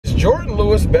Jordan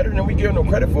Lewis better than we give him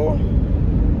credit for?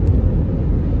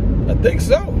 I think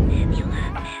so.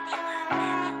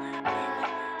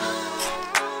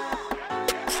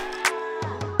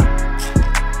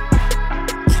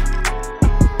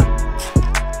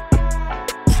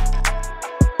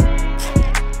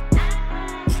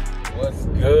 What's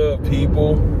good,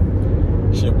 people?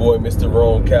 It's your boy, Mr.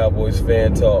 Rome, Cowboys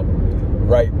Fan Talk.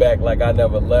 Right back like I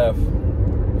never left.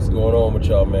 What's going on with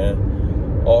y'all, man?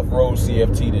 Off-road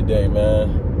CFT today, man.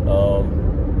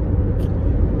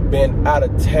 Been out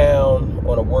of town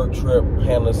on a work trip,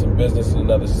 handling some business in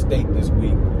another state this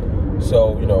week.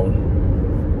 So, you know,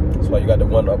 that's why you got the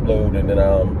one upload, and then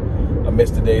I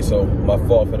missed today, so my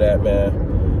fault for that,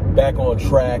 man. Back on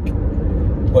track.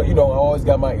 But, you know, I always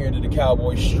got my ear to the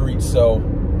Cowboys streets, so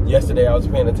yesterday I was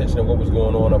paying attention to what was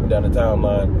going on up and down the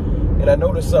timeline, and I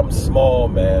noticed something small,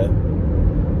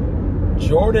 man.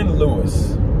 Jordan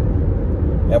Lewis.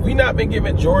 Have we not been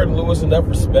giving Jordan Lewis enough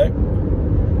respect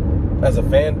as a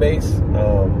fan base?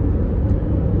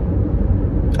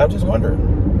 I'm just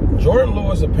wondering. Jordan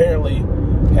Lewis apparently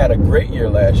had a great year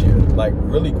last year, like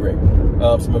really great.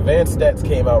 Some advanced stats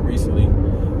came out recently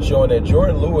showing that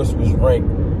Jordan Lewis was ranked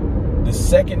the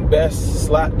second best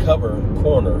slot cover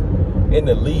corner in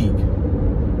the league.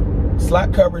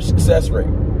 Slot coverage success rate.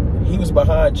 He was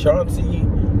behind Chauncey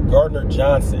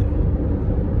Gardner-Johnson.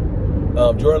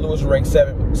 Jordan Lewis ranked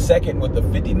second with a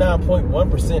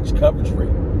 59.1% coverage rate.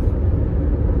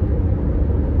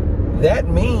 That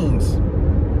means,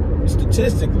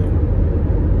 statistically,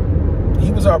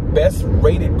 he was our best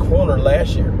rated corner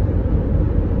last year.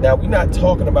 Now, we're not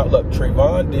talking about, look,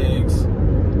 Trayvon Diggs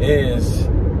is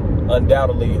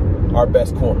undoubtedly our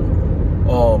best corner.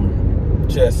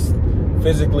 Just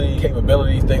physically,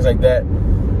 capabilities, things like that.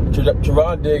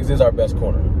 Trayvon Diggs is our best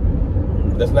corner.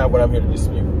 That's not what I'm here to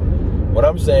dispute. What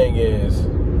I'm saying is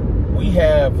we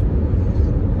have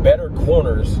better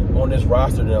corners on this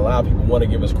roster than a lot of people want to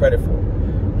give us credit for,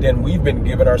 than we've been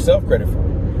giving ourselves credit for.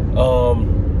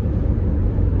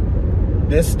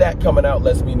 This stat coming out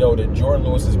lets me know that Jordan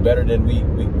Lewis is better than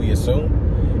we assume,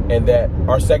 and that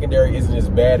our secondary isn't as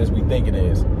bad as we think it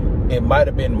is. It might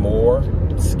have been more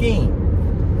scheme,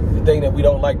 the thing that we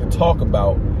don't like to talk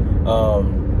about,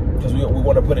 because we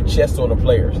want to put a chest on the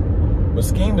players. But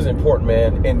scheme is important,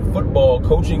 man. In football,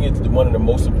 coaching is one of the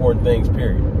most important things,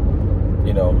 period.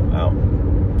 You know,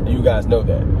 you guys know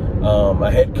that. A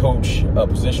head coach, a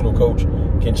positional coach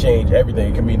can change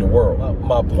everything. It can mean the world.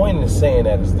 My point in saying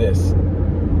that is this.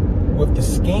 With the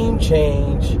scheme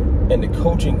change and the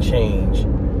coaching change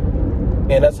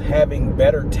and us having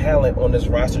better talent on this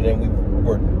roster than we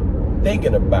were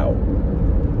thinking about,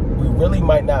 we really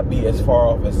might not be as far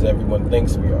off as everyone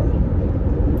thinks we are.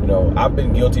 You know, I've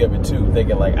been guilty of it too,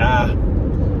 thinking like,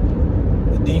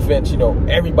 the defense, you know,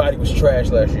 everybody was trash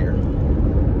last year.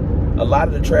 A lot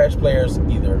of the trash players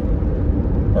either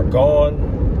are gone,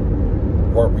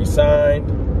 weren't re-signed.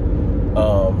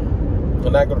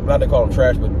 I'm not to call them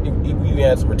trash, but we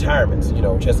had some retirements, you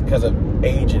know, just because of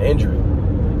age and injury.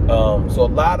 So a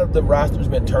lot of the roster's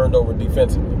been turned over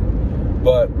defensively.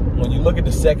 But when you look at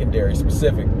the secondary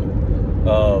specifically,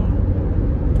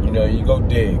 you know, you go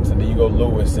Diggs, and then you go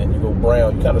Lewis, and you go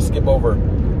Brown. You kind of skip over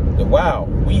the, wow,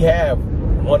 we have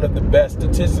one of the best,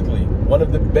 statistically, one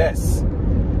of the best.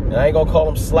 And I ain't going to call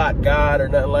him slot god or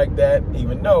nothing like that,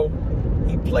 even though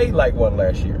he played like one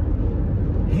last year.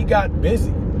 He got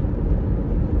busy.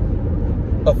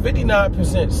 A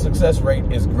 59% success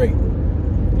rate is great.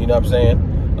 You know what I'm saying?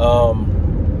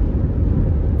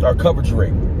 Our coverage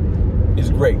rate is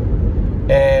great.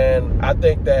 And I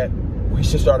think that we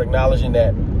should start acknowledging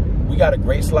that we got a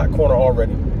great slot corner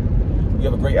already. We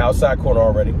have a great outside corner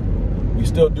already. We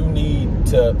still do need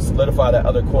to solidify that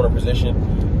other corner position.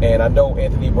 And I know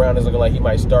Anthony Brown is looking like he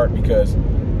might start because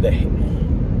we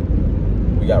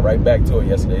got right back to it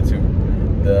yesterday too.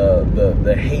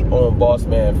 The hate on Boss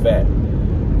Man Fat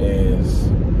is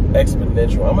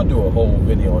exponential. I'm gonna do a whole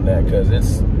video on that because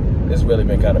it's really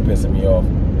been kind of pissing me off.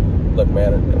 Look,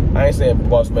 man, I ain't saying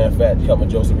Boss Man Fat Kelvin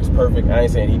Joseph is perfect. I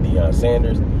ain't saying he Deion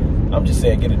Sanders. I'm just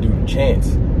saying get a dude a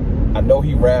chance. I know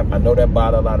he rap. I know that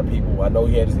bothered a lot of people. I know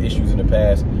he had his issues in the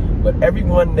past. But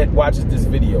everyone that watches this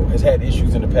video has had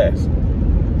issues in the past.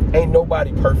 Ain't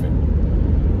nobody perfect.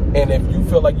 And if you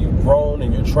feel like you've grown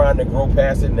and you're trying to grow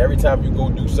past it, and every time you go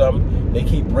do something, they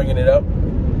keep bringing it up,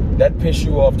 that piss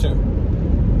you off too.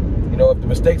 You know, if the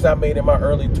mistakes I made in my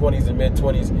early 20s and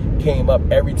mid-20s came up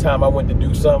every time I went to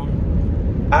do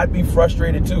something, I'd be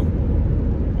frustrated too.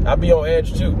 I'd be on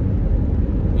edge too.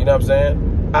 You know what I'm saying?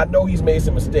 I know he's made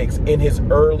some mistakes in his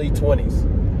early 20s.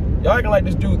 Y'all acting like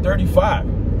this dude 35.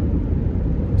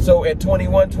 So at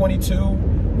 21, 22,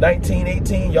 19,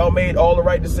 18, y'all made all the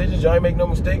right decisions. Y'all ain't make no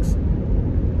mistakes. You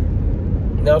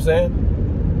know what I'm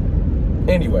saying?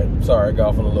 Anyway, sorry, I got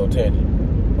off on a little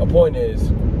tangent. My point is,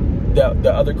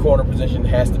 the other corner position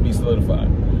has to be solidified.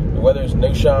 And whether it's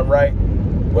Nahshon Wright,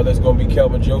 whether it's going to be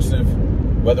Kelvin Joseph,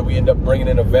 whether we end up bringing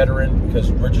in a veteran,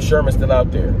 because Richard Sherman's still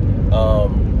out there.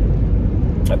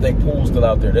 I think Poole's still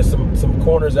out there. There's some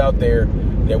corners out there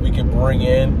that we could bring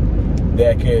in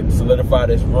that could solidify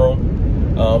this room.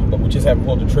 But we just haven't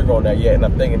pulled the trigger on that yet. And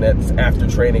I'm thinking that's after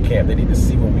training camp. They need to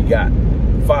see what we got.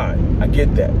 Fine, I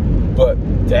get that. But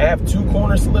to have 2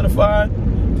 corners solidified,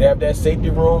 to have that safety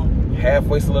room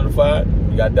halfway solidified,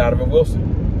 you got Donovan Wilson.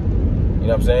 You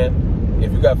know what I'm saying?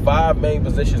 If you got 5 main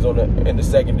positions in the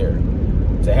secondary,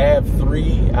 to have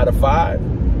 3 out of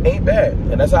 5 ain't bad.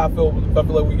 And that's how I feel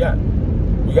like we got.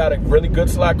 We got a really good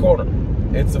slot corner.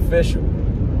 It's official.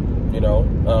 You know,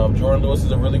 Jordan Lewis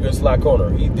is a really good slot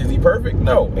corner. Is he perfect?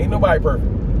 No, ain't nobody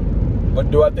perfect. But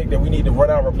do I think that we need to run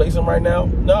out and replace him right now?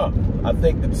 No. I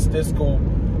think that the statistical,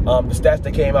 the stats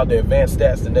that came out, the advanced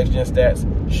stats, the next-gen stats,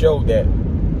 showed that,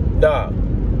 nah,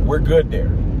 we're good there.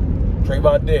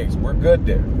 Trayvon Diggs, we're good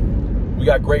there. We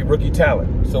got great rookie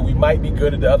talent. So we might be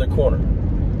good at the other corner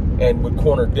and with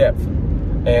corner depth.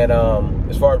 And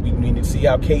as far as we need to see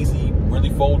how Casey really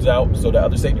folds out, so the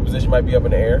other safety position might be up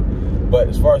in the air. But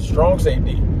as far as strong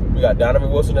safety, we got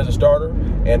Donovan Wilson as a starter.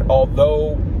 And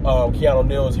although Keanu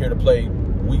Neal is here to play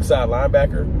weak side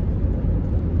linebacker,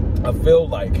 I feel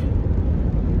like,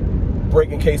 break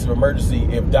in case of emergency,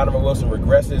 if Donovan Wilson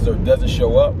regresses or doesn't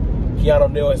show up,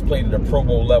 Keanu Neal has played at a Pro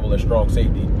Bowl level at strong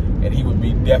safety, and he would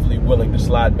be definitely willing to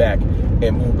slide back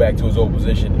and move back to his old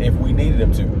position if we needed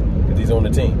him to, because he's on the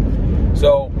team.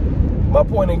 So my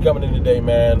point in coming in today,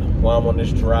 man, while I'm on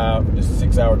this drive, this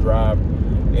 6-hour drive,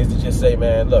 is to just say,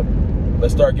 man, look,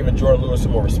 let's start giving Jordan Lewis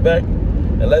some more respect,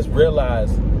 and let's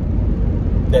realize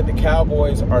that the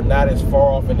Cowboys are not as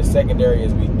far off in the secondary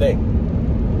as we think.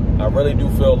 I really do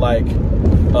feel like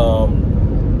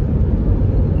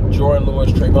Jordan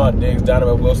Lewis, Trayvon Diggs,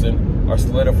 Donovan Wilson are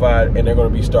solidified, and they're going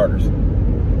to be starters.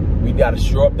 We got to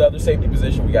shore up the other safety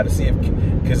position. We got to see if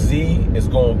Kazee is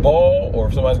going to ball or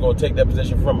if somebody's going to take that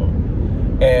position from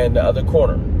him. And the other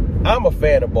corner. I'm a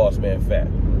fan of Boss Man Fat.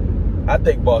 I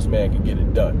think Boss Man can get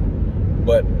it done.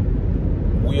 But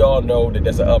we all know that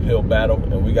that's an uphill battle,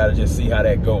 and we got to just see how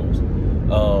that goes.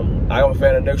 I'm a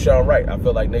fan of Nahshon Wright. I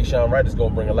feel like Nahshon Wright is going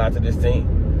to bring a lot to this team.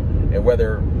 And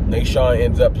whether Nahshon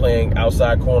ends up playing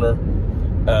outside corner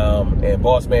and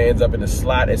Boss Man ends up in the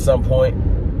slot at some point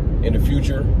in the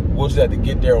future, we'll just have to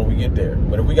get there when we get there.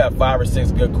 But if we got 5 or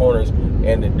 6 good corners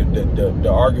and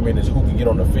the argument is who can get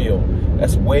on the field,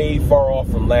 that's way far off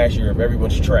from last year if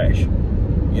everyone's trash.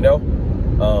 You know?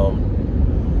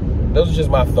 Those are just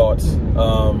my thoughts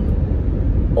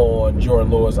on Jordan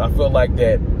Lewis. I feel like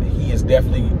that he is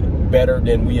definitely better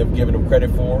than we have given him credit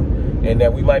for, and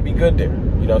that we might be good there.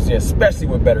 You know what I'm saying? Especially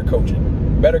with better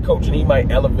coaching. Better coaching, he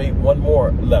might elevate one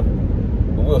more level.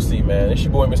 But we'll see, man. It's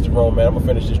your boy, Mr. Rome, man. I'm going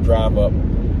to finish this drive up.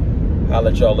 I'll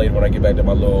let y'all later when I get back to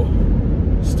my little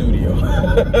studio.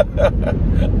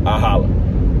 I'll holler.